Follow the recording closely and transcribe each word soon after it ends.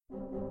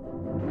Welcome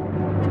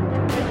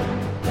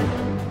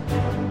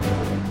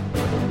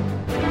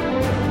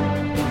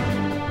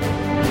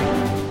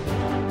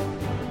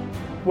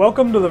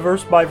to the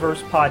Verse by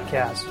Verse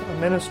podcast, a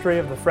ministry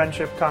of the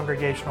Friendship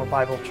Congregational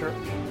Bible Church.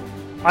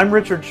 I'm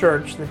Richard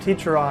Church, the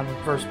teacher on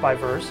Verse by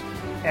Verse,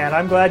 and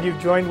I'm glad you've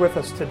joined with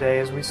us today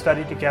as we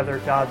study together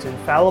God's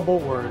infallible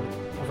Word,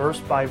 verse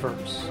by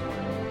verse.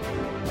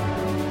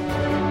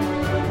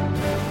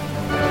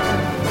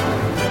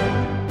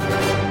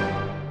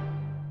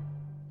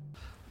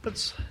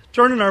 Let's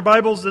turn in our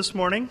Bibles this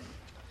morning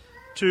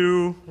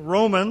to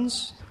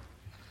Romans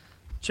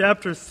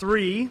chapter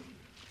 3.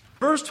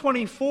 Verse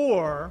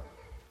 24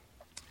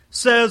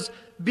 says,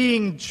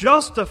 being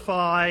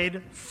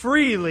justified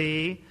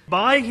freely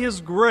by His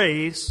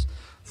grace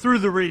through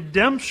the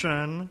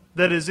redemption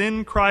that is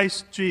in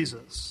Christ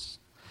Jesus.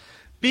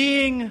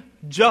 Being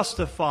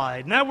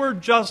justified. And that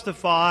word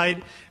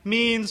justified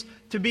means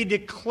to be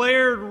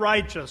declared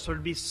righteous or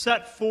to be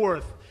set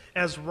forth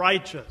as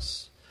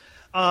righteous.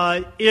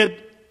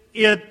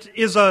 It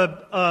is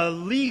a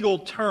legal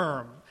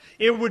term.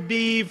 It would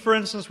be, for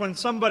instance, when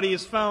somebody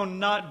is found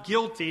not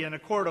guilty in a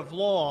court of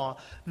law,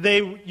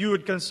 you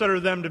would consider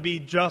them to be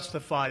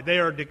justified. They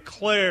are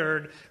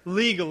declared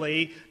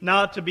legally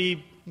not to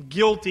be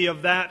guilty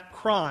of that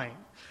crime.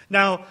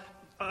 Now,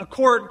 a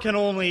court can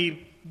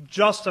only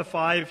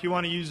justify, if you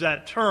want to use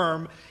that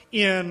term,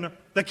 in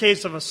the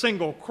case of a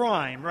single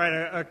crime, right?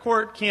 A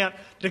court can't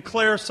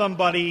declare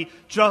somebody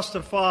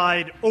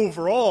justified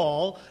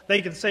overall.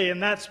 They can say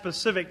in that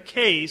specific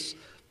case,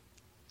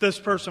 this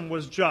person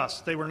was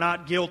just. They were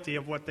not guilty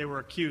of what they were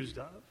accused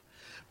of.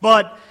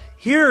 But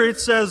here it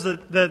says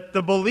that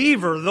the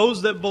believer,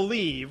 those that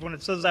believe, when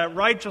it says that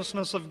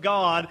righteousness of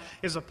God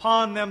is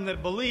upon them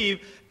that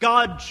believe,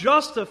 God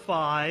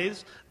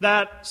justifies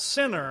that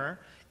sinner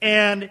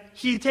and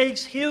He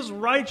takes His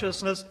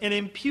righteousness and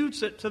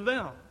imputes it to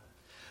them.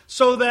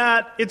 So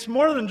that it's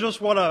more than just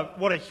what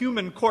a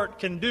human court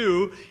can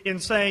do in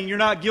saying you're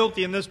not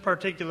guilty in this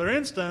particular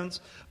instance,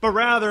 but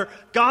rather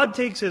God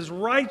takes His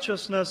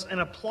righteousness and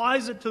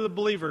applies it to the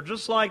believer.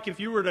 Just like if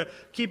you were to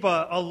keep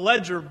a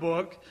ledger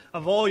book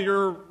of all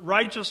your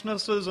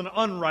righteousnesses and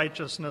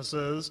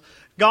unrighteousnesses,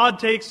 God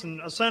takes and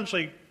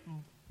essentially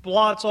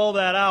blots all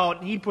that out,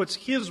 and He puts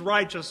His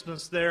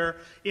righteousness there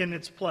in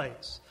its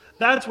place.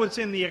 That's what's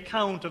in the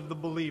account of the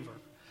believer.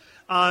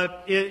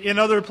 In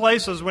other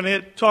places, when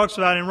it talks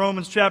about, in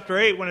Romans chapter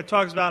 8, when it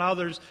talks about how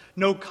there's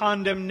no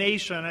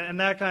condemnation and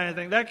that kind of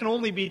thing, that can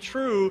only be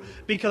true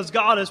because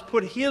God has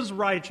put His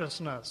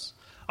righteousness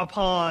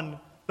upon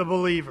the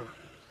believer.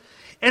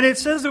 And it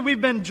says that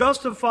we've been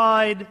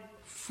justified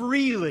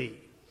freely.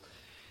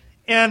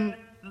 And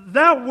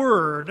that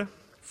word,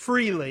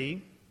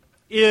 freely,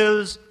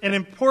 is an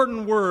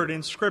important word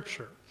in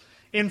Scripture.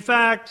 In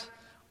fact,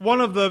 one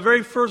of the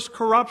very first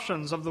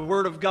corruptions of the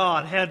Word of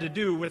God had to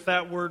do with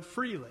that word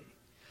freely.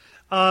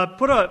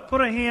 Put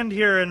a hand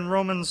here in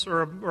Romans,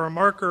 or a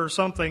marker or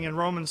something in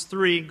Romans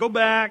 3. Go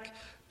back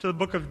to the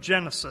book of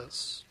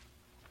Genesis.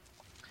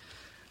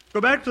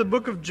 Go back to the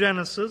book of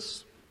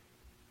Genesis,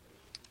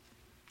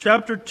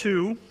 chapter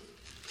 2.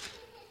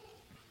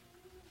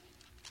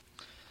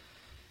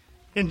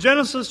 In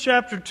Genesis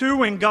chapter 2,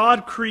 when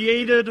God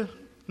created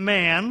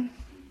man,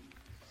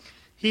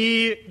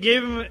 He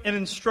gave him an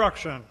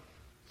instruction.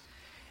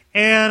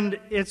 And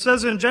it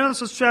says in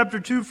Genesis chapter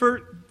 2,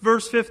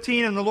 verse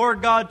 15, and the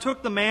Lord God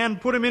took the man,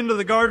 put him into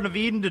the Garden of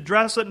Eden to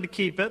dress it and to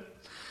keep it.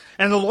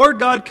 And the Lord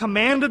God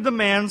commanded the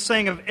man,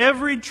 saying, of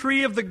every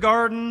tree of the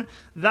garden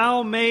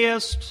thou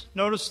mayest,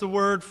 notice the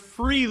word,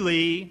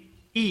 freely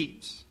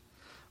eat.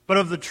 But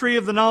of the tree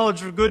of the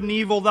knowledge of good and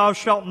evil thou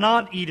shalt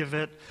not eat of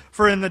it,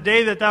 for in the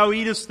day that thou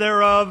eatest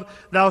thereof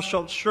thou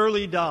shalt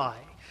surely die.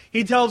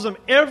 He tells them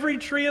every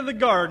tree of the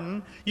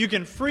garden you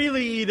can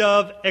freely eat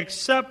of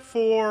except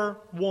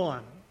for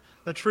one,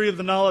 the tree of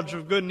the knowledge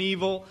of good and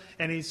evil.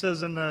 And He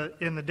says in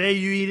the day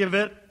you eat of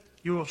it,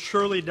 you will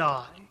surely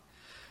die.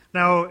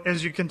 Now,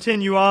 as you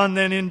continue on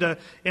then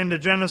into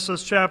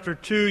Genesis chapter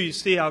 2, you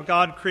see how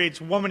God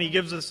creates woman. He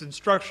gives this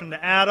instruction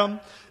to Adam,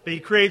 that He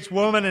creates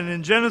woman. And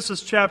in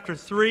Genesis chapter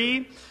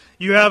 3,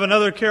 you have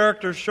another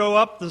character show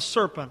up, the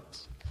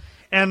serpent.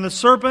 And the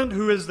serpent,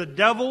 who is the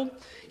devil,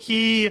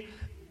 he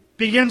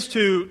begins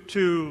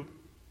to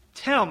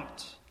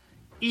tempt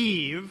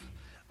Eve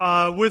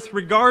with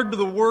regard to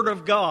the Word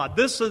of God.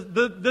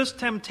 This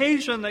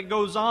temptation that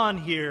goes on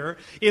here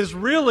is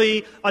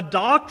really a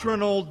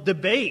doctrinal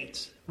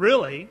debate,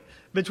 really,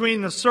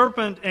 between the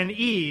serpent and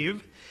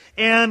Eve.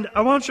 And I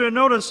want you to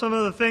notice some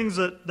of the things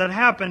that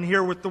happen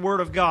here with the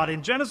Word of God.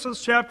 In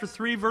Genesis chapter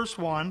 3, verse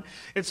 1,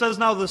 it says,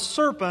 now the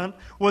serpent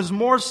was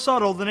more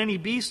subtle than any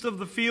beast of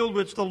the field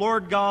which the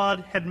Lord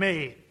God had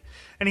made.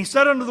 And he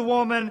said unto the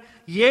woman,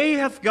 yea,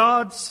 hath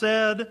God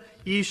said,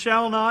 ye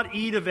shall not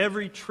eat of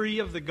every tree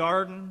of the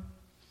garden?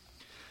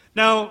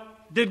 Now,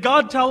 did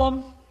God tell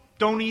them,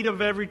 don't eat of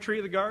every tree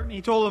of the garden?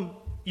 He told them,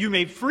 you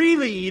may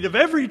freely eat of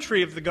every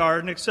tree of the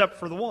garden except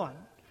for the one.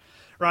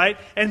 right?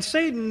 And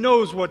Satan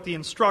knows what the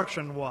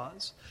instruction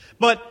was.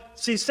 But,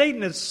 see,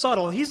 Satan is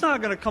subtle. He's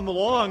not going to come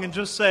along and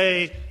just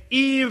say,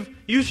 Eve,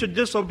 you should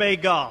disobey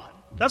God.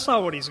 That's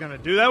not what he's going to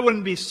do. That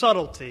wouldn't be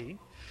subtlety.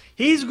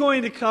 He's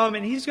going to come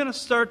and he's going to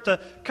start to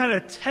kind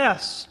of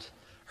test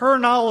her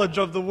knowledge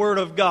of the Word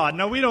of God.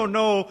 Now, we don't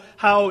know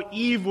how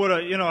Eve would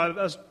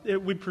have,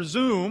 we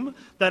presume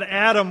that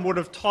Adam would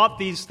have taught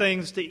these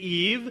things to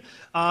Eve.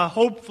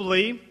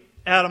 Hopefully,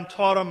 Adam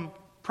taught them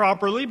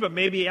properly, but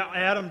maybe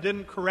Adam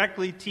didn't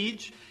correctly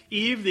teach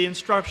Eve the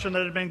instruction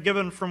that had been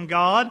given from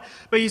God.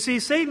 But you see,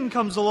 Satan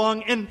comes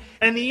along, and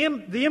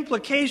the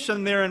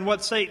implication there in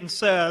what Satan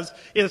says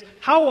is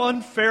how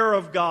unfair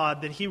of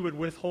God that he would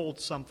withhold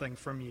something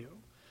from you.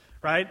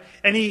 Right?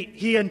 And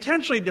he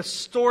intentionally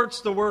distorts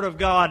the Word of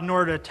God in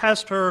order to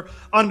test her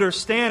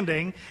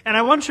understanding. And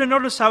I want you to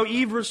notice how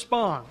Eve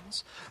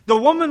responds. The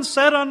woman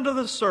said unto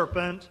the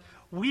serpent,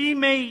 we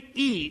may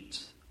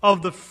eat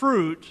of the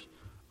fruit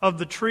of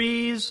the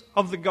trees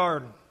of the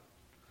garden.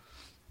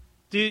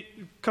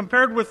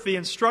 Compared with the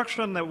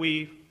instruction that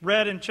we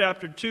read in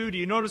chapter 2, do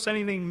you notice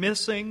anything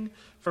missing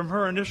from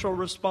her initial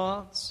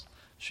response?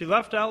 She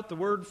left out the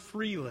word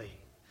freely.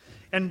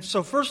 And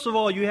so first of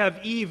all, you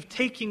have Eve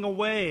taking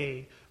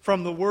away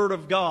from the Word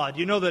of God.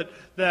 You know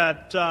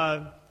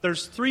that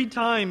there's 3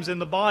 times in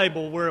the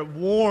Bible where it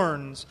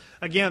warns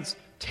against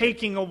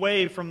taking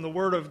away from the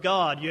Word of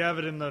God. You have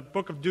it in the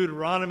book of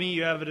Deuteronomy,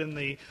 you have it in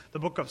the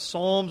book of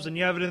Psalms, and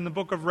you have it in the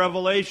book of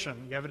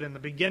Revelation. You have it in the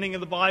beginning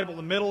of the Bible,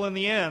 the middle, and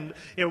the end.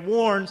 It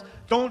warns,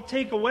 don't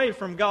take away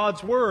from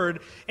God's Word.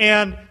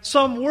 And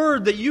some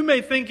word that you may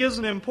think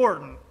isn't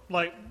important,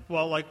 like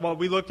what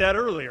we looked at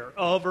earlier,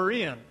 of or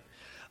in.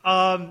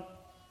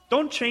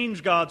 Don't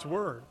change God's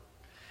Word.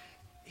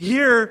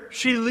 Here,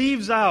 she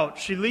leaves out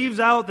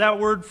that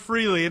word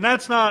freely. And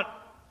that's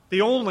not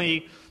the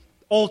only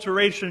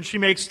alteration she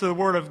makes to the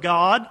Word of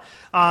God.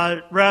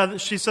 Rather,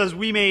 she says,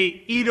 we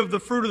may eat of the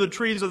fruit of the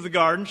trees of the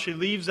garden. She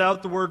leaves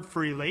out the word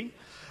freely.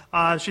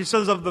 She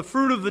says, of the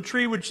fruit of the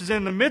tree which is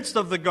in the midst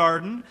of the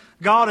garden,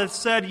 God hath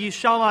said, ye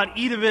shall not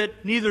eat of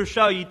it, neither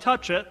shall ye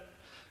touch it.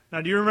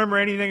 Now, do you remember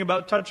anything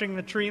about touching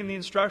the tree in the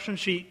instruction?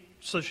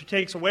 So she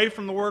takes away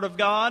from the Word of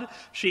God.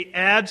 She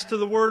adds to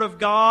the Word of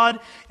God.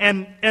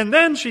 And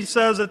then she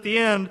says at the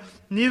end,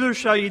 neither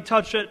shall ye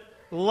touch it,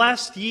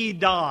 lest ye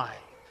die.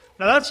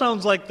 Now that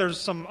sounds like there's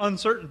some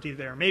uncertainty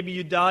there. Maybe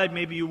you died,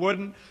 maybe you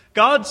wouldn't.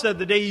 God said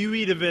the day you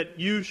eat of it,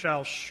 you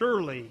shall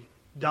surely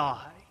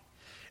die.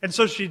 And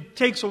so she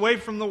takes away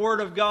from the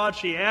Word of God,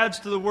 she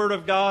adds to the Word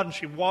of God, and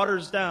she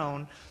waters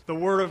down the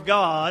Word of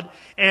God.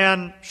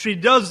 And she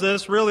does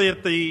this really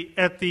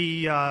at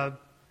the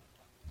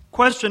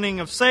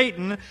questioning of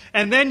Satan,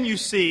 and then you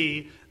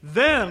see,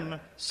 then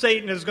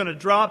Satan is going to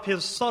drop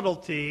his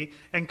subtlety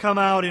and come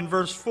out in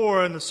verse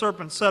 4, and the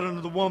serpent said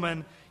unto the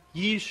woman,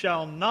 ye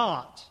shall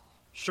not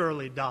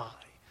surely die.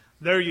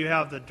 There you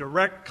have the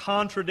direct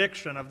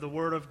contradiction of the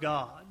Word of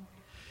God.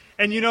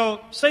 And you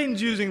know,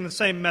 Satan's using the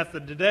same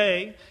method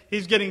today.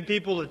 He's getting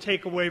people to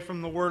take away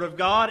from the Word of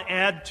God,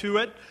 add to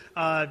it,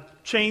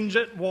 change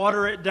it,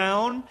 water it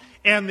down,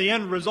 and the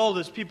end result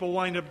is people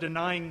wind up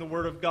denying the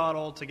Word of God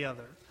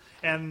altogether.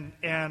 And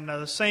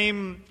the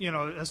same,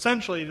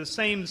 essentially the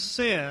same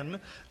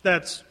sin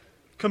that's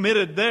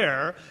committed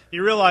there.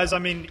 You realize,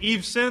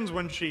 Eve sins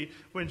when she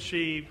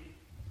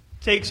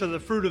takes of the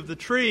fruit of the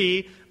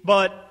tree,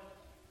 but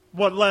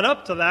what led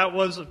up to that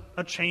was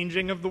a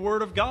changing of the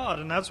Word of God,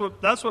 and that's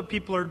what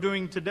people are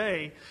doing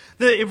today.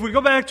 If we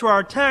go back to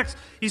our text,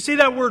 you see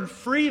that word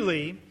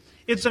freely.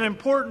 It's an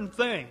important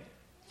thing.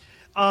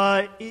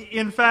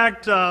 In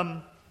fact,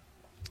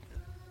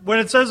 when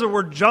it says that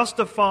we're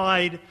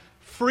justified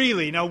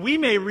freely. Now, we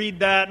may read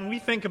that and we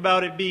think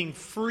about it being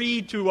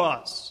free to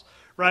us,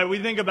 right? We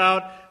think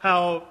about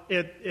how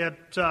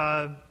it's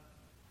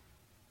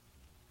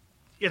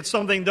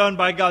something done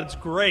by God's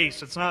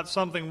grace. It's not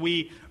something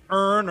we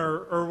earn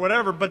or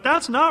whatever, but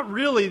that's not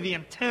really the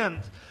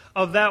intent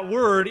of that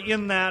word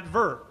in that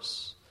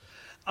verse.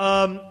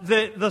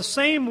 The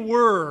same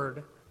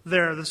word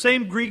there, the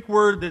same Greek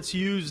word that's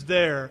used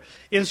there,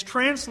 is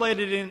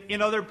translated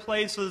in other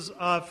places.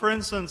 For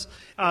instance,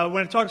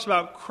 when it talks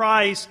about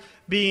Christ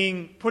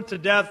being put to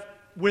death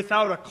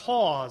without a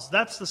cause,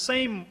 that's the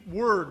same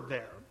word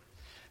there.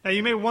 Now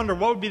you may wonder,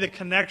 what would be the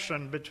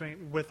connection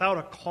between without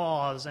a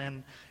cause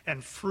and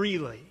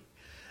freely?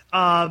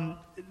 We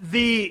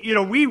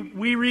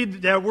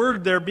read that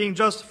word there, being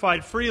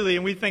justified freely,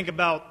 and we think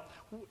about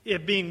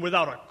it being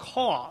without a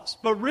cause.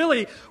 But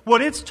really,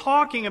 what it's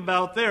talking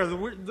about there, the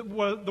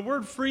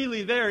word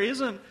freely there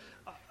isn't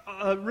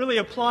really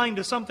applying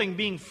to something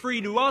being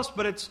free to us,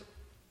 but it's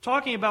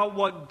talking about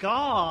what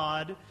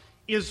God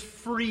is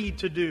free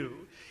to do.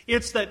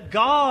 It's that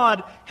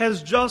God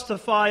has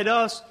justified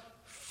us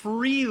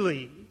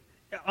freely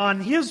on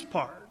His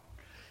part.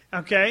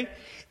 Okay?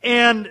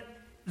 And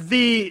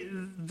the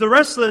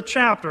rest of the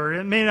chapter,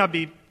 it may not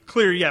be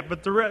clear yet,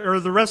 but the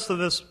rest of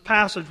this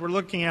passage we're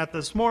looking at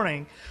this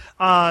morning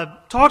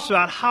talks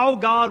about how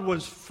God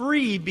was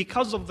free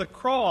because of the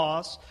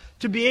cross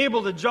to be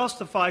able to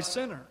justify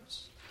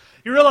sinners.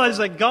 You realize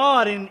that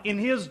God, in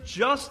His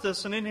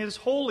justice and in His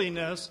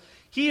holiness,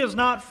 He is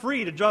not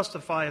free to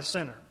justify a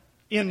sinner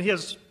in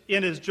His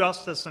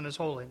justice and His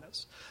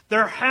holiness.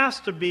 There has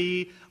to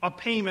be a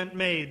payment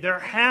made. There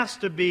has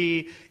to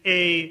be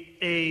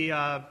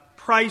a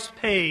price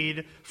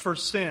paid for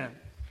sin.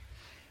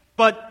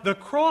 But the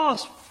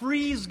cross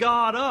frees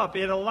God up.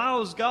 It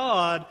allows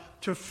God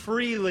to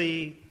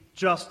freely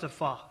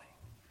justify.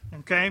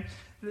 Okay?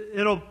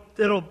 It'll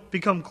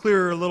become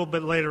clearer a little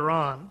bit later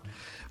on.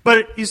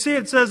 But you see,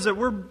 it says that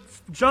we're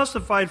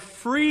justified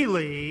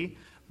freely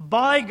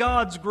by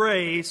God's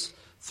grace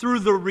through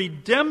the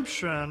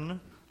redemption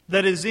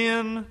that is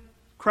in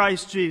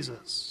Christ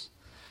Jesus.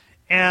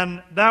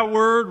 And that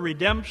word,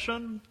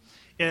 redemption,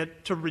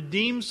 to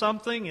redeem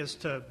something is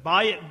to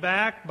buy it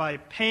back by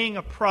paying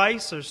a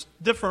price. There's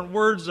different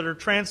words that are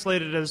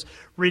translated as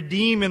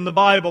redeem in the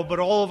Bible, but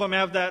all of them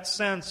have that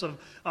sense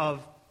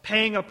of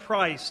paying a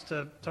price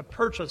to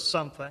purchase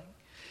something.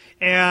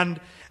 And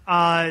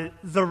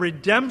the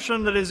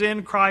redemption that is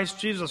in Christ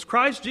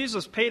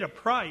Jesus paid a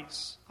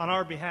price on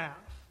our behalf.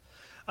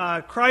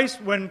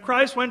 When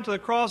Christ went to the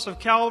cross of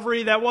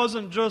Calvary, that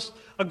wasn't just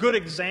a good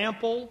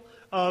example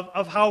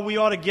of how we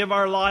ought to give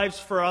our lives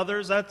for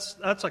others.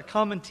 That's a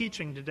common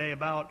teaching today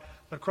about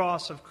the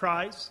cross of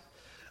Christ.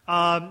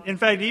 In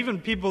fact, even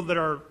people that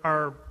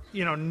are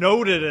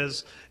noted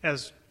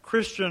as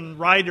Christian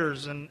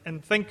writers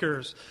and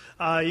thinkers,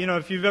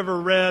 if you've ever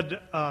read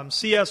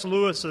C.S.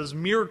 Lewis's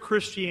Mere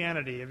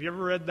Christianity, have you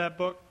ever read that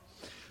book?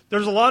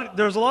 There's a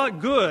lot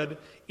good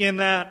in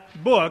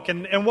that book,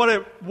 and what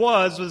it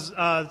was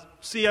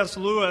C.S.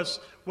 Lewis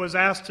was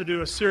asked to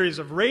do a series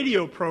of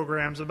radio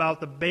programs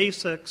about the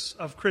basics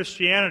of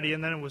Christianity,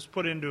 and then it was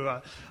put into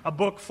a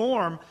book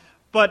form.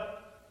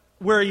 But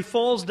where he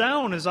falls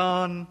down is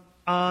on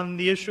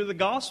the issue of the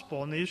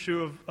gospel and the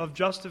issue of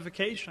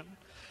justification.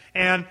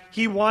 And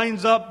he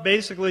winds up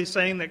basically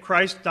saying that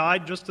Christ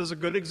died just as a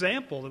good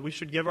example, that we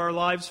should give our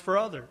lives for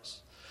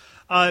others.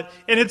 And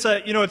it's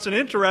an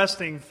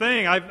interesting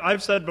thing.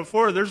 I've said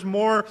before, there's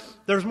more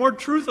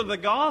truth of the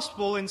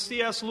gospel in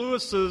C.S.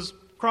 Lewis's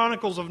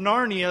Chronicles of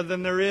Narnia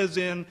than there is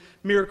in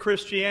Mere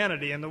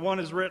Christianity. And the one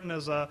is written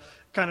as a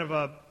kind of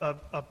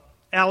a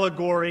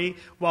allegory,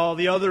 while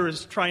the other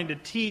is trying to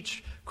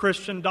teach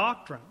Christian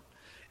doctrine.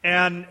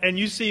 And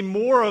you see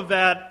more of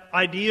that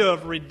idea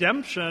of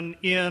redemption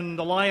in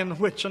The Lion, the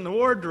Witch, and the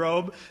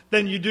Wardrobe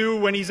than you do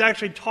when he's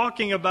actually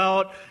talking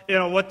about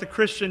what the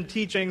Christian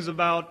teachings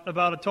about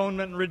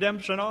atonement and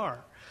redemption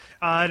are.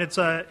 And it's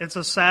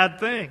a sad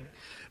thing.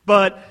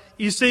 But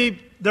you see,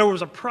 there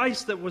was a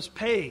price that was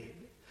paid.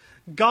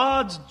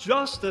 God's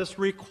justice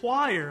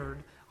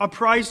required a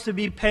price to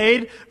be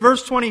paid.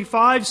 Verse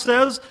 25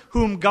 says,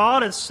 whom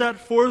God has set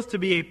forth to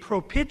be a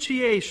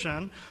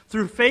propitiation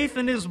through faith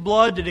in His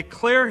blood to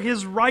declare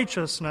His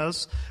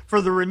righteousness for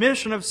the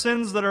remission of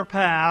sins that are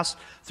past,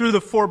 through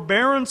the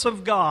forbearance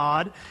of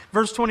God.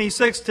 Verse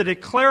 26, to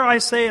declare, I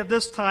say at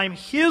this time,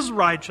 His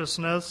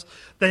righteousness,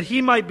 that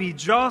He might be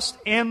just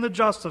and the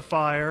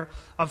justifier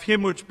of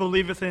him which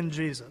believeth in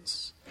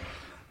Jesus.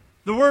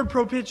 The word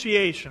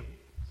propitiation,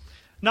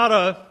 not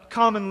a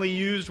commonly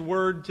used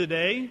word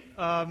today.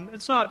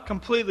 It's not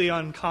completely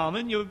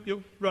uncommon.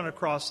 You'll run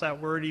across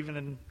that word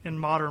even in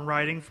modern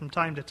writing from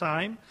time to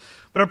time.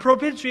 But a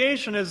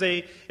propitiation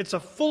it's a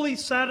fully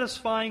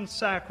satisfying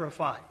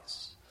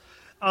sacrifice.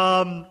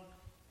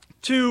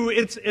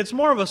 It's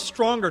more of a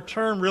stronger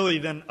term really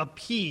than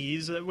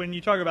appease. When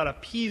you talk about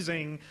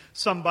appeasing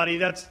somebody,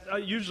 that's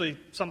usually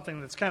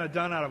something that's kind of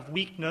done out of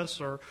weakness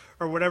or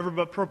whatever.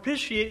 But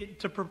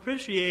to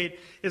propitiate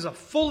is a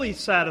fully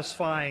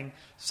satisfying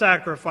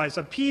sacrifice.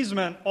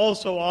 Appeasement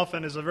also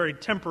often is a very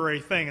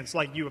temporary thing. It's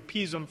like you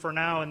appease them for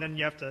now and then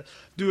you have to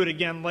do it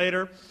again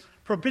later.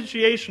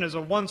 Propitiation is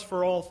a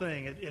once-for-all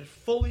thing. It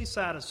fully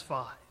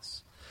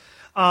satisfies.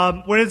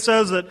 When it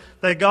says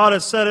that God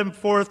has set Him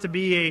forth to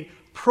be a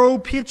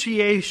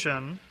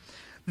propitiation,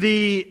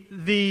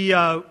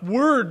 the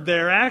word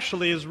there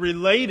actually is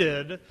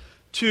related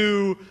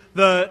to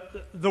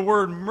the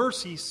word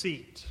mercy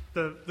seat.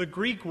 The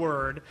Greek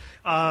word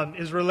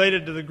is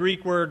related to the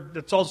Greek word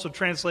that's also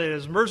translated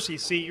as mercy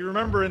seat. You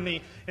remember in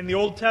the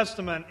Old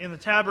Testament, in the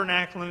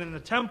tabernacle and in the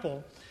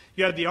temple,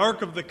 you had the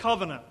Ark of the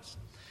Covenant.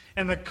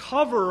 And the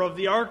cover of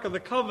the Ark of the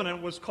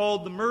Covenant was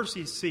called the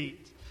mercy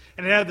seat.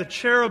 And it had the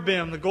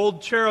cherubim, the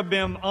gold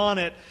cherubim on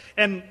it.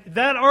 And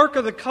that Ark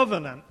of the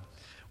Covenant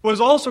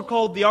was also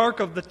called the Ark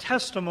of the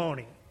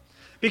Testimony,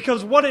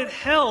 because what it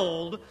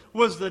held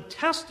was the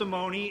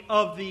testimony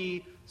of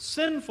the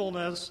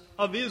sinfulness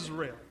of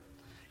Israel.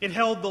 It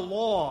held the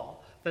law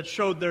that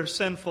showed their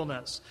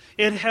sinfulness.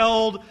 It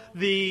held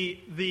the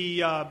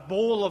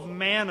bowl of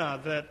manna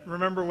that,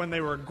 remember when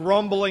they were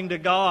grumbling to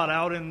God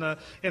out in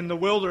the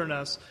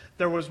wilderness,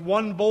 there was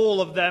one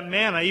bowl of that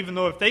manna, even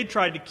though if they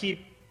tried to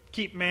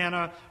keep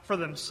manna for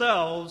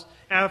themselves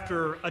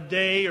after a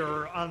day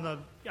or on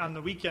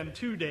the weekend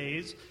 2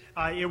 days,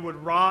 it would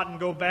rot and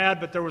go bad,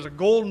 but there was a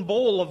golden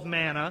bowl of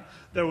manna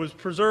that was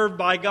preserved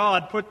by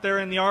God, put there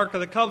in the Ark of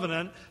the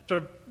Covenant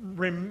to,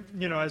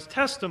 as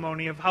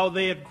testimony of how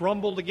they had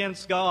grumbled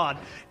against God.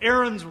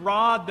 Aaron's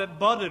rod that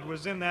budded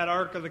was in that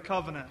Ark of the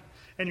Covenant.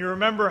 And you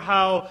remember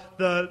how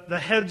the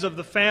heads of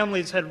the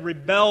families had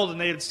rebelled and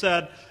they had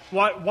said,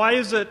 why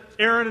is it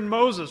Aaron and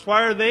Moses?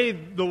 Why are they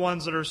the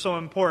ones that are so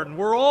important?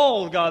 We're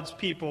all God's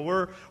people.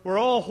 We're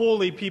all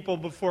holy people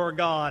before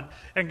God.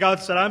 And God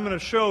said, I'm going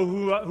to show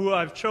who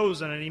I've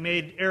chosen. And he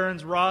made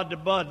Aaron's rod to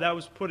bud. That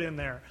was put in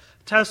there.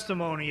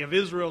 Testimony of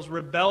Israel's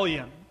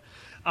rebellion.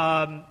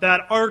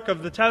 That Ark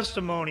of the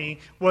Testimony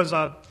was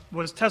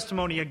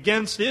testimony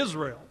against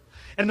Israel.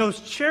 And those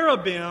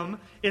cherubim,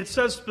 it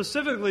says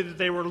specifically that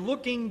they were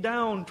looking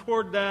down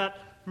toward that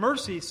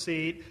mercy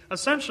seat,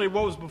 essentially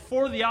what was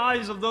before the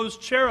eyes of those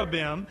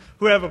cherubim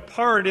who have a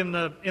part in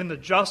the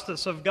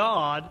justice of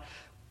God.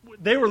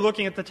 They were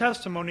looking at the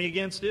testimony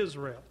against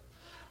Israel.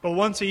 But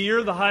once a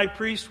year, the high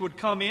priest would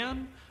come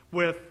in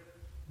with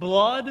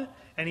blood,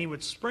 and he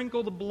would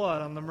sprinkle the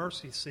blood on the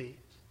mercy seat.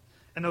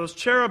 And those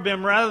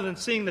cherubim, rather than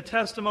seeing the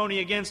testimony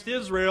against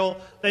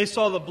Israel, they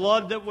saw the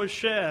blood that was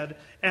shed,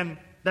 and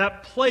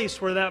that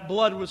place where that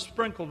blood was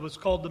sprinkled was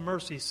called the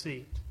mercy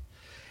seat.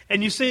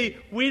 And you see,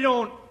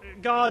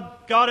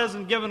 God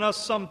hasn't given us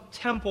some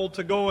temple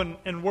to go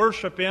and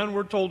worship in.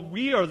 We're told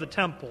we are the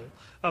temple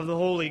of the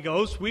Holy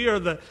Ghost. We are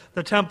the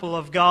temple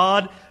of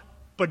God.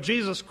 But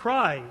Jesus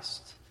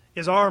Christ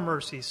is our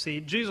mercy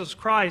seat. Jesus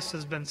Christ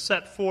has been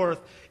set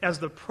forth as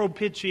the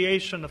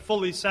propitiation, the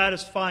fully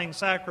satisfying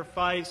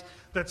sacrifice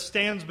that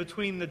stands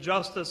between the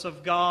justice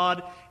of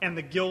God and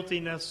the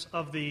guiltiness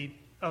of the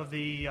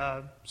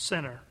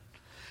sinner.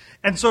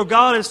 And so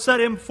God has set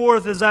him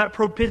forth as that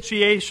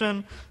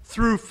propitiation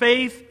through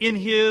faith in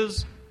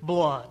his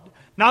blood.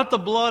 Not the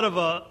blood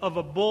of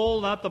a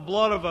bull, not the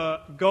blood of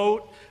a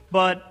goat,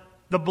 but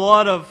the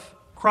blood of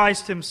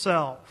Christ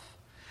himself.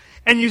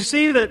 And you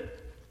see that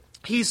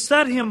he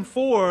set him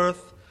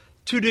forth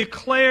to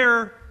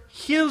declare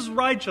his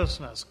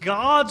righteousness,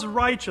 God's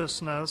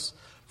righteousness,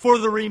 for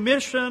the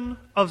remission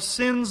of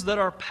sins that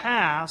are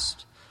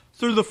past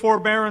through the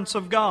forbearance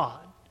of God.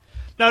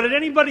 Now, did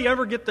anybody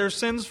ever get their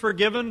sins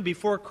forgiven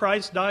before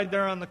Christ died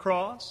there on the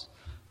cross?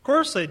 Of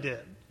course they did.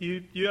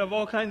 You have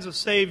all kinds of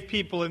saved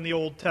people in the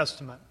Old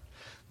Testament.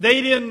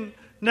 They didn't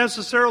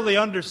necessarily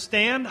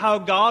understand how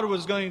God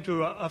was going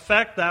to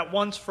effect that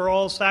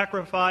once-for-all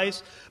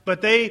sacrifice, but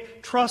they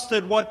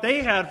trusted what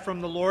they had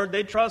from the Lord.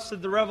 They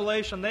trusted the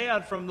revelation they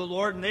had from the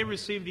Lord, and they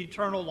received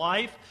eternal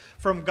life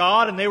from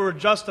God, and they were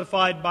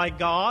justified by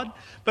God.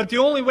 But the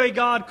only way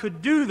God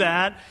could do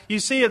that, you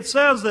see, it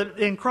says that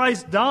in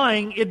Christ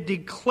dying, it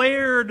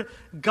declared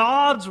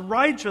God's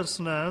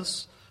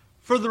righteousness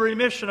for the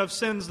remission of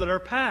sins that are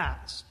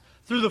past,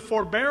 through the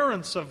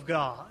forbearance of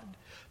God.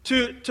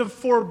 To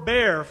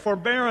forbear.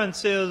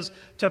 Forbearance is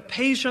to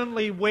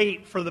patiently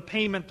wait for the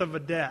payment of a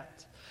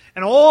debt.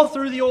 And all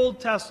through the Old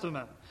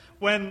Testament,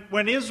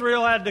 when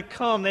Israel had to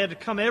come, they had to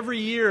come every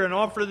year and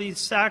offer these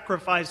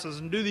sacrifices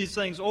and do these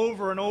things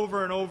over and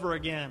over and over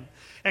again.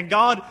 And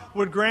God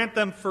would grant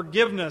them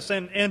forgiveness,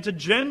 and to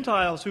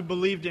Gentiles who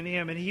believed in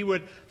him, and he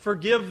would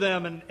forgive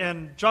them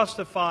and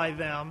justify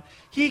them.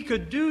 He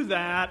could do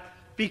that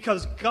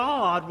because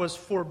God was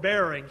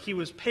forbearing. He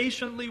was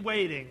patiently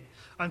waiting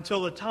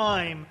until the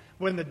time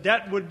when the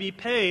debt would be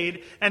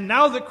paid. And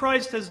now that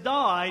Christ has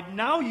died,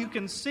 now you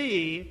can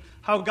see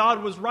how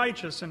God was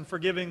righteous in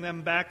forgiving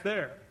them back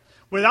there.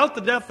 Without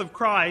the death of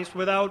Christ,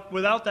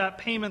 without that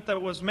payment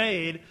that was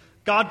made,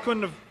 God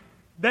couldn't have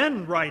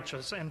been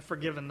righteous and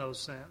forgiven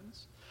those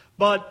sins.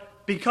 But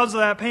because of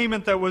that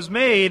payment that was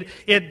made,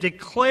 it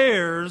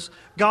declares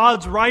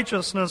God's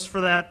righteousness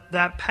for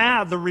that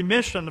path, the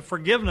remission, the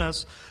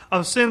forgiveness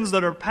of sins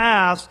that are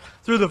past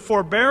through the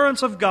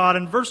forbearance of God.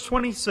 And verse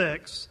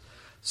 26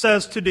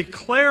 says, "To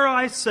declare,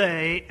 I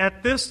say,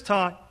 at this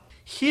time,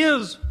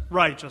 his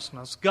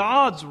righteousness,"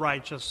 God's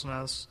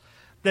righteousness,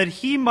 "that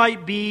he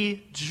might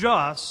be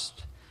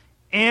just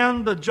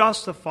and the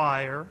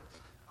justifier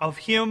of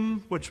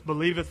him which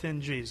believeth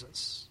in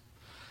Jesus."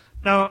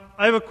 Now,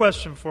 I have a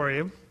question for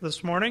you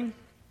this morning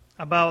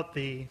about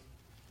the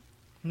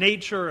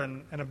nature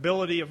and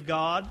ability of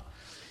God.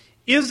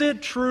 Is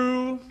it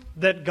true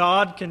that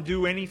God can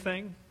do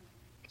anything?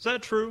 Is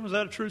that true? Is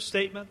that a true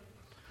statement?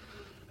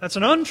 That's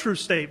an untrue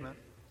statement.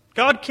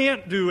 God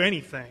can't do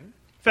anything.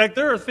 In fact,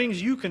 there are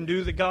things you can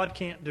do that God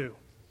can't do.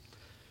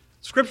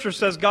 Scripture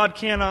says God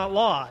cannot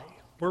lie.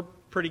 We're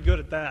pretty good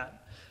at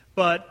that.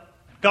 But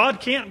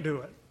God can't do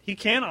it. He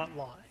cannot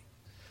lie.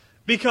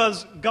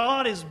 Because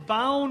God is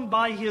bound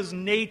by his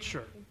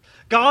nature.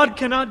 God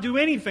cannot do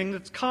anything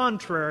that's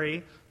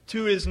contrary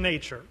to his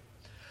nature.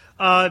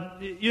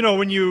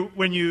 When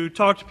you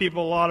talk to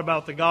people a lot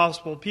about the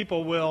gospel,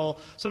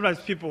 sometimes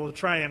people will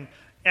try and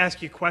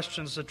ask you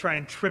questions to try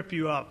and trip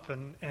you up.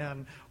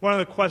 And one of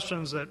the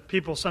questions that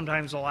people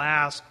sometimes will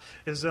ask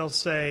is they'll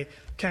say,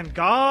 can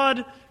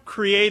God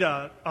create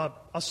a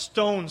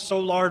stone so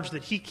large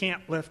that he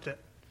can't lift it?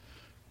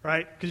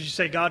 Right? Because you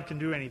say God can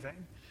do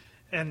anything.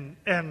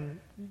 And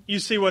you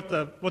see what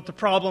the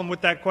problem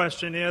with that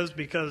question is,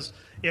 because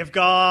if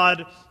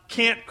God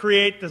can't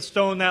create the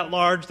stone that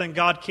large, then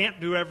God can't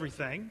do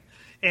everything.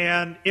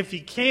 And if he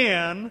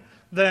can,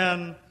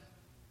 and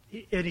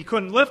he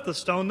couldn't lift the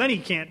stone, then he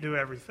can't do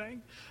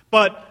everything.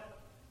 But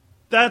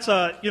that's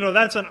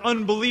an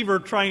unbeliever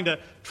trying to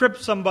trip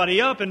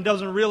somebody up and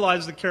doesn't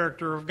realize the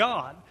character of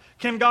God.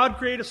 Can God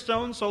create a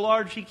stone so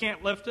large he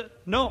can't lift it?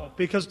 No,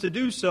 because to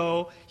do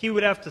so, he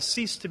would have to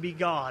cease to be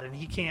God, and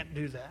he can't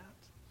do that.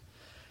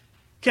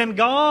 Can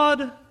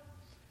God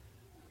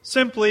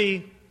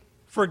simply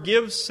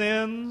forgive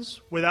sins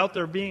without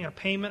there being a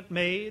payment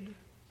made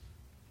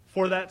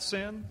for that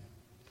sin?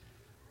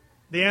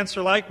 The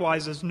answer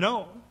likewise is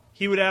no.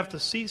 He would have to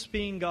cease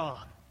being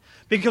God.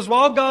 Because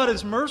while God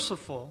is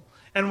merciful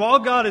and while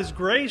God is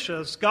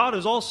gracious, God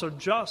is also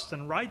just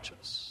and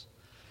righteous.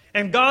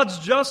 And God's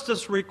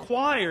justice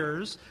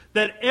requires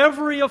that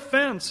every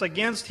offense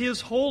against his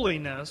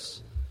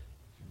holiness,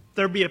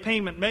 there be a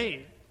payment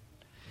made.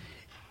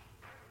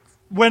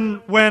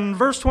 When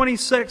verse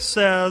 26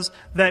 says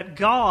that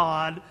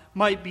God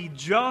might be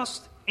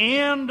just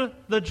and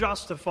the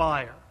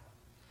justifier,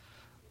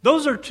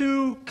 those are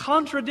two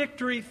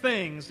contradictory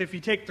things if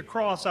you take the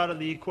cross out of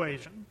the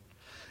equation.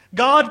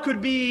 God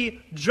could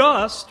be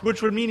just,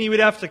 which would mean he would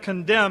have to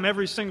condemn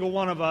every single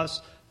one of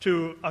us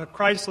to a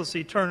Christless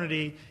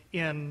eternity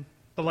in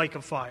the lake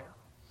of fire.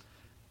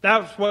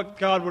 That's what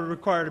God would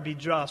require to be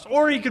just.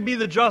 Or he could be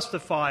the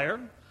justifier,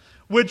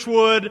 which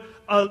would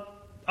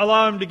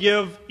allow him to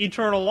give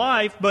eternal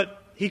life,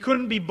 but he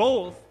couldn't be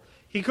both.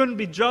 He couldn't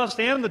be just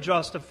and the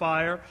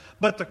justifier,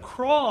 but the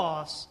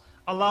cross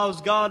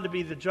allows God to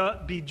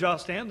be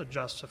just and the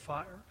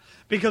justifier,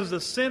 because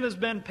the sin has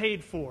been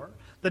paid for.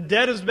 The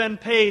debt has been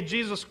paid.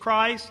 Jesus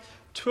Christ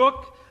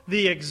took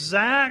the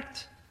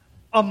exact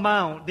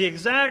amount, the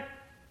exact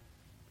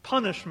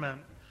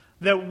punishment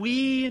that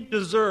we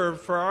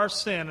deserve for our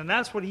sin, and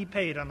that's what he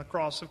paid on the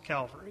cross of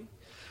Calvary.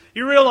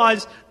 You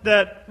realize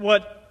that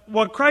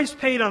what Christ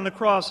paid on the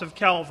cross of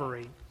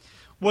Calvary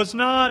was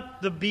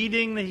not the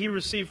beating that he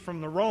received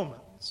from the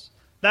Romans.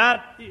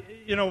 That,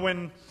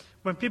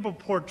 when people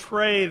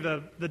portray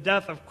the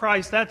death of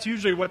Christ, that's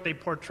usually what they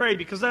portray,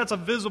 because that's a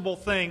visible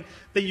thing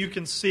that you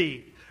can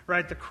see.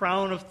 Right, the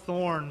crown of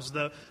thorns,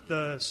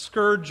 the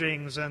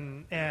scourgings,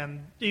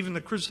 and even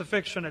the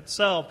crucifixion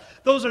itself.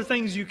 Those are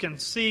things you can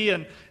see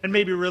and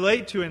maybe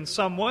relate to in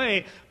some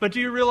way. But do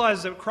you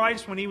realize that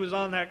Christ, when he was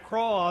on that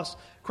cross,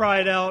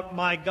 cried out,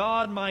 my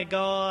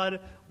God,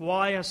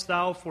 why hast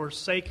thou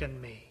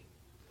forsaken me?"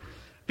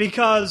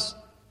 Because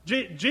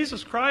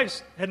Jesus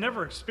Christ had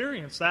never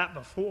experienced that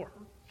before.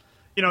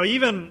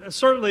 Even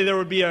certainly there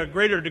would be a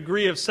greater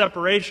degree of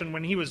separation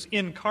when he was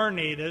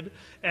incarnated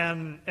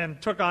and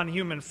took on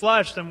human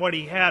flesh than what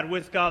he had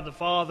with God the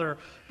Father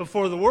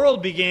before the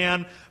world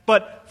began.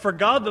 But for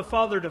God the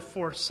Father to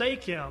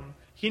forsake him,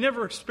 he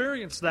never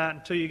experienced that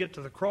until you get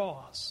to the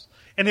cross.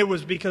 And it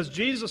was because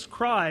Jesus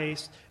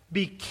Christ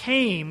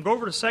became, go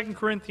over to 2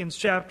 Corinthians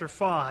chapter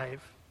 5.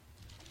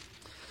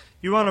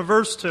 You want a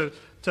verse to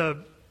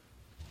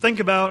think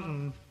about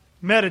and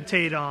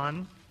meditate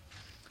on.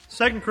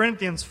 2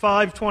 Corinthians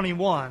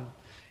 5:21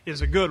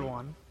 is a good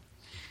one.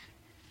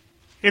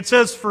 It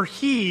says, "For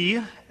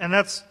he," and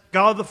that's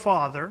God the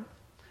Father,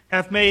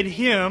 "hath made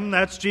him,"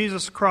 that's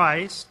Jesus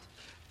Christ,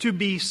 "to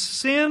be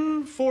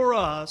sin for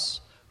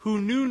us who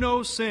knew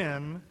no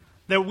sin,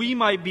 that we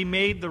might be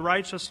made the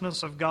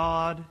righteousness of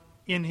God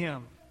in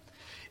him."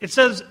 It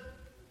says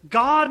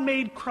God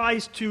made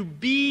Christ to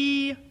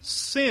be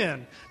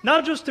sin.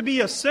 Not just to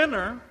be a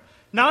sinner,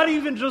 not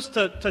even just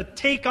to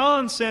take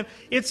on sin.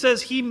 It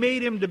says he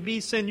made him to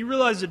be sin. You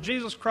realize that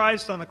Jesus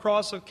Christ on the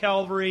cross of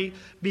Calvary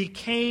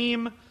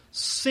became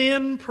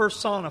sin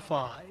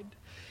personified.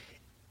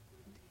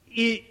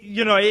 It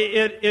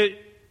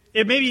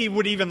maybe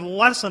would even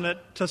lessen it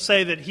to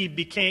say that he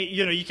became,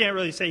 you can't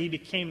really say he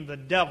became the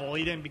devil.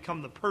 He didn't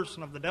become the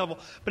person of the devil,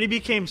 but he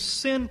became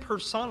sin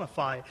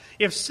personified.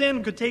 If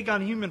sin could take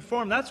on human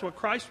form, that's what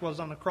Christ was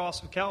on the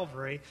cross of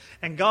Calvary.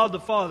 And God the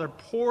Father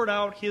poured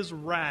out his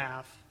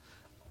wrath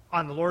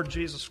on the Lord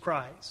Jesus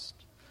Christ.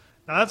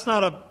 Now that's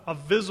not a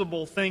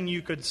visible thing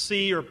you could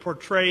see or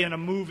portray in a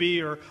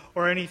movie or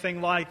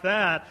anything like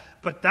that,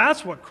 but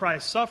that's what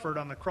Christ suffered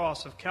on the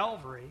cross of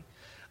Calvary.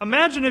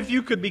 Imagine if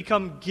you could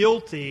become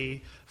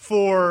guilty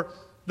for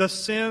the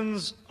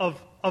sins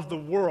of the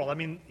world. I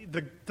mean,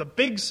 the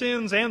big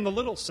sins and the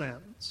little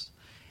sins.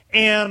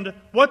 And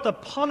what the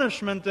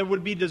punishment that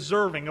would be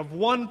deserving of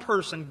one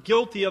person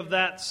guilty of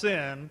that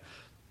sin,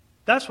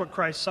 that's what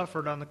Christ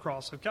suffered on the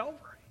cross of Calvary.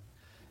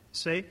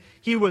 See?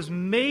 He was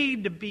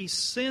made to be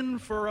sin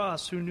for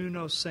us who knew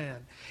no sin.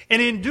 And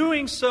in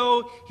doing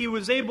so, he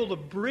was able to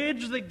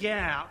bridge the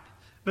gap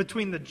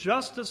between the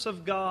justice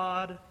of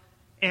God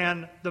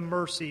and the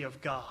mercy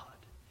of God.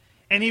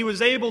 And he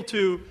was able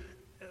to,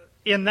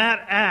 in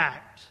that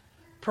act,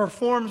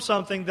 perform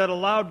something that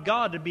allowed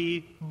God to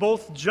be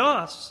both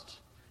just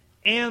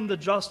and the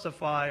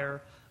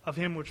justifier of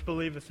him which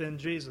believeth in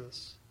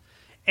Jesus.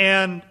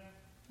 And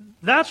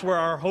that's where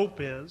our hope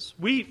is.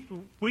 We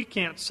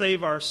can't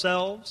save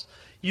ourselves.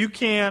 You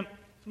can't,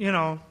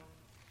 it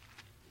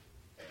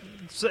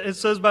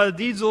says, by the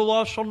deeds of the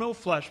law shall no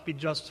flesh be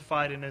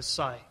justified in his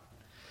sight.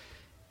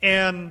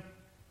 And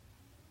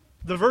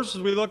the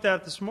verses we looked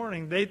at this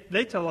morning,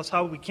 they tell us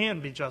how we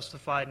can be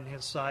justified in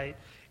his sight,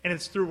 and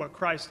it's through what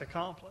Christ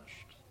accomplished.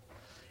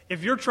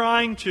 If you're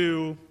trying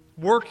to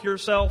work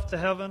yourself to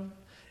heaven,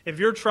 if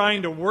you're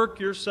trying to work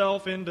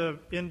yourself into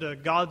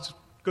God's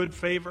good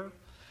favor,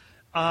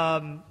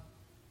 the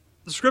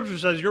Scripture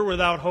says you're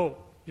without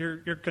hope.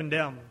 You're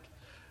condemned.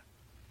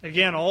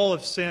 Again, all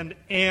have sinned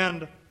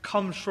and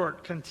come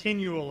short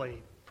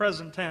continually,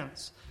 present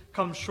tense,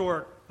 come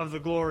short of the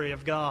glory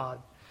of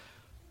God.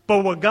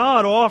 But what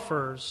God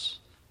offers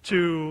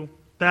to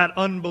that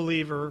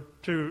unbeliever,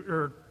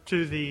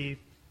 he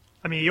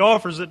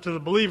offers it to the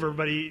believer,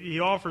 but he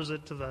offers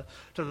it to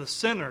the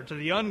sinner, to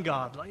the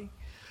ungodly,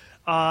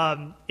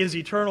 is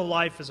eternal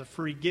life as a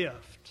free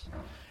gift.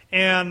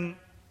 And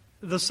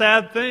the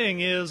sad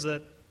thing is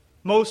that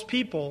most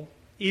people,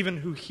 even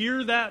who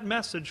hear that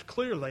message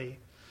clearly,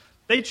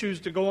 they choose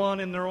to go on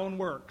in their own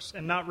works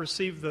and not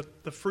receive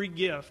the free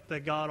gift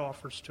that God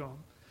offers to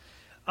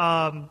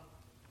them.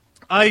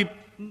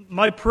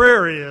 My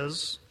prayer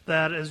is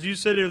that as you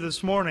sit here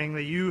this morning,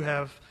 that you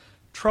have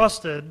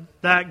trusted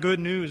that good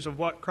news of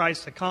what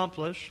Christ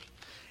accomplished.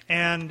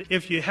 And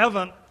if you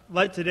haven't,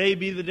 let today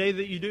be the day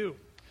that you do.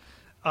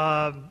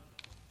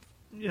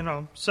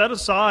 Set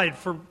aside,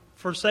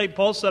 for sake,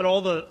 Paul said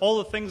all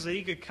the things that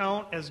he could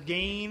count as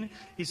gain.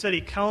 He said he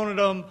counted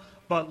them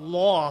but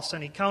loss,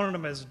 and he counted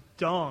them as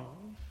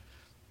dung.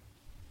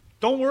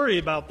 Don't worry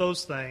about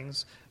those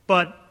things,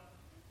 but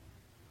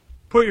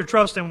put your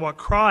trust in what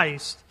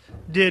Christ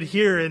did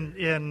here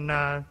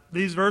in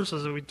these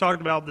verses that we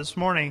talked about this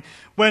morning.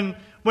 When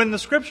the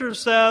Scripture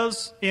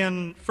says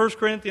in 1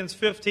 Corinthians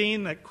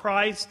 15 that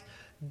Christ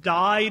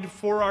died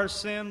for our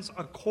sins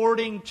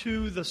according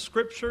to the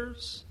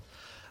Scriptures,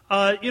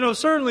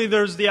 certainly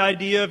there's the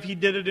idea of he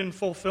did it in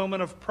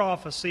fulfillment of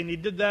prophecy, and he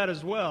did that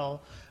as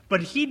well.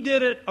 But he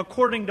did it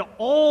according to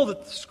all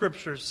that the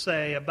Scriptures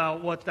say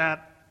about what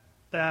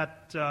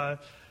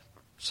that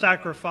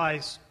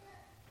sacrifice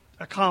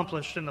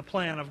accomplished in the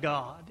plan of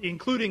God,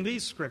 including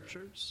these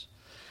Scriptures.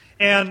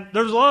 And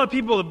there's a lot of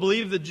people that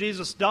believe that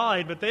Jesus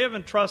died, but they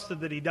haven't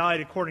trusted that he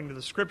died according to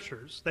the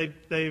Scriptures.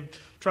 They've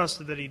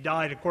trusted that he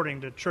died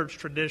according to church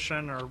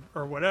tradition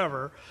or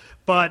whatever.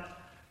 But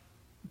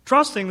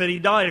trusting that he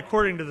died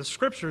according to the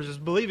Scriptures is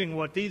believing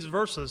what these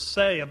verses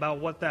say about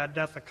what that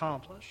death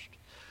accomplished.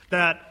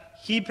 That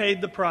he paid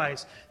the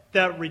price.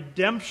 That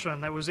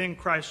redemption that was in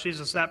Christ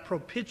Jesus, that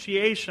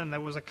propitiation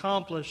that was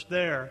accomplished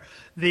there,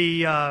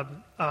 the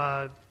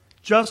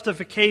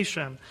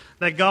justification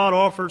that God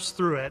offers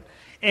through it.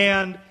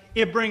 And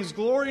it brings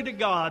glory to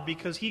God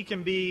because he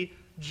can be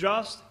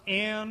just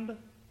and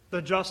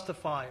the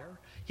justifier.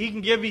 He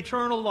can give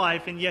eternal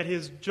life, and yet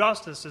his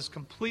justice is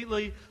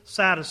completely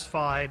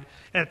satisfied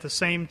at the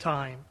same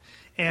time.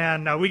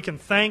 And we can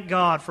thank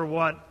God for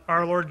what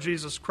our Lord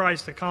Jesus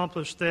Christ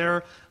accomplished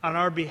there on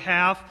our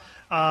behalf.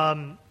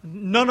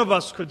 None of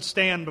us could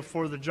stand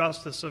before the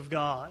justice of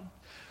God.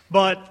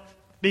 But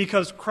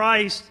because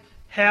Christ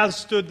has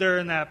stood there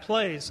in that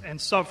place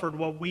and suffered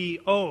what we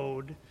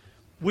owed,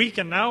 we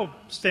can now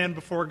stand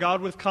before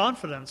God with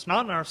confidence,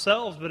 not in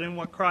ourselves, but in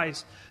what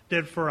Christ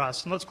did for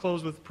us. And let's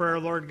close with prayer.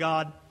 Lord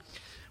God,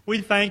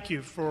 we thank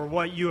you for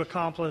what you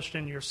accomplished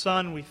in your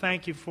Son. We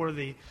thank you for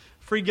the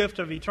free gift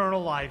of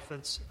eternal life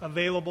that's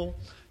available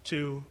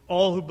to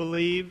all who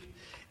believe.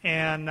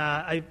 And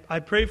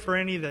I pray for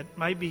any that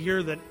might be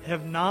here that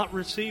have not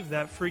received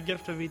that free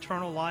gift of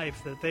eternal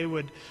life, that they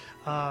would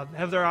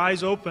have their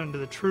eyes open to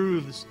the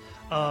truths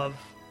of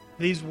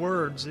these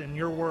words in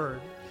your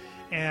word.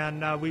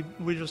 And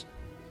we just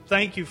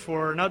thank you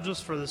for, not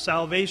just for the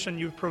salvation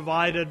you've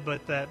provided,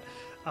 but that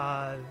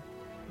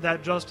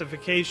that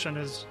justification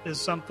is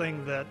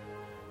something that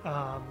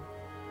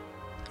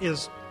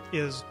is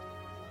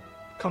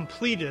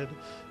completed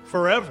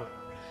forever.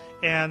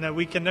 And that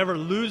we can never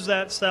lose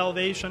that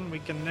salvation. We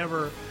can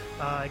never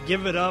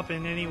give it up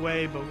in any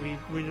way. But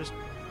we just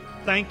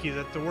thank you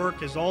that the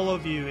work is all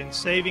of you in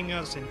saving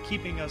us and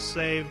keeping us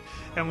saved.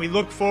 And we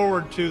look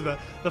forward to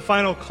the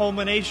final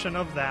culmination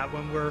of that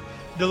when we're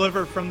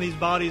delivered from these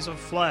bodies of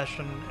flesh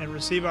and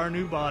receive our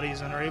new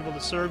bodies and are able to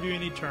serve you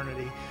in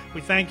eternity.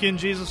 We thank you in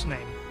Jesus'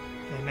 name.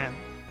 Amen.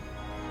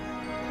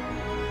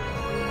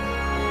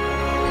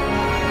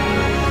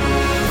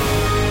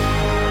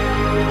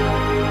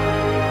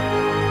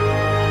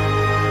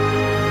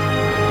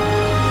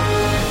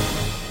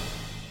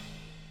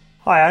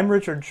 Hi, I'm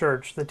Richard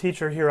Church, the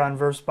teacher here on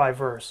Verse by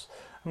Verse.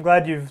 I'm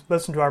glad you've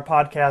listened to our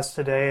podcast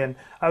today, and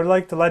I would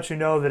like to let you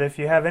know that if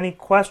you have any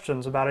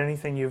questions about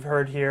anything you've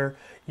heard here,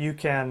 you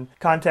can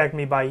contact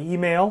me by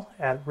email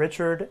at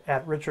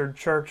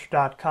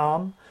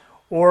richard@richardchurch.com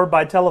or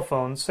by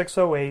telephone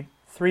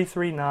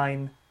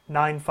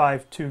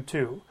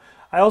 608-339-9522.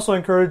 I also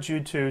encourage you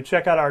to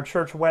check out our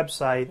church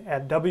website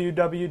at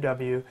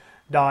www.vbc.org.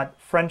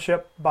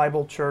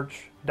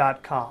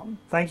 www.friendshipbiblechurch.com.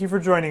 Thank you for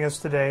joining us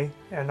today,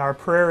 and our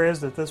prayer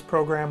is that this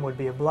program would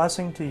be a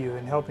blessing to you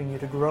in helping you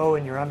to grow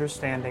in your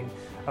understanding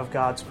of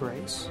God's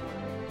grace.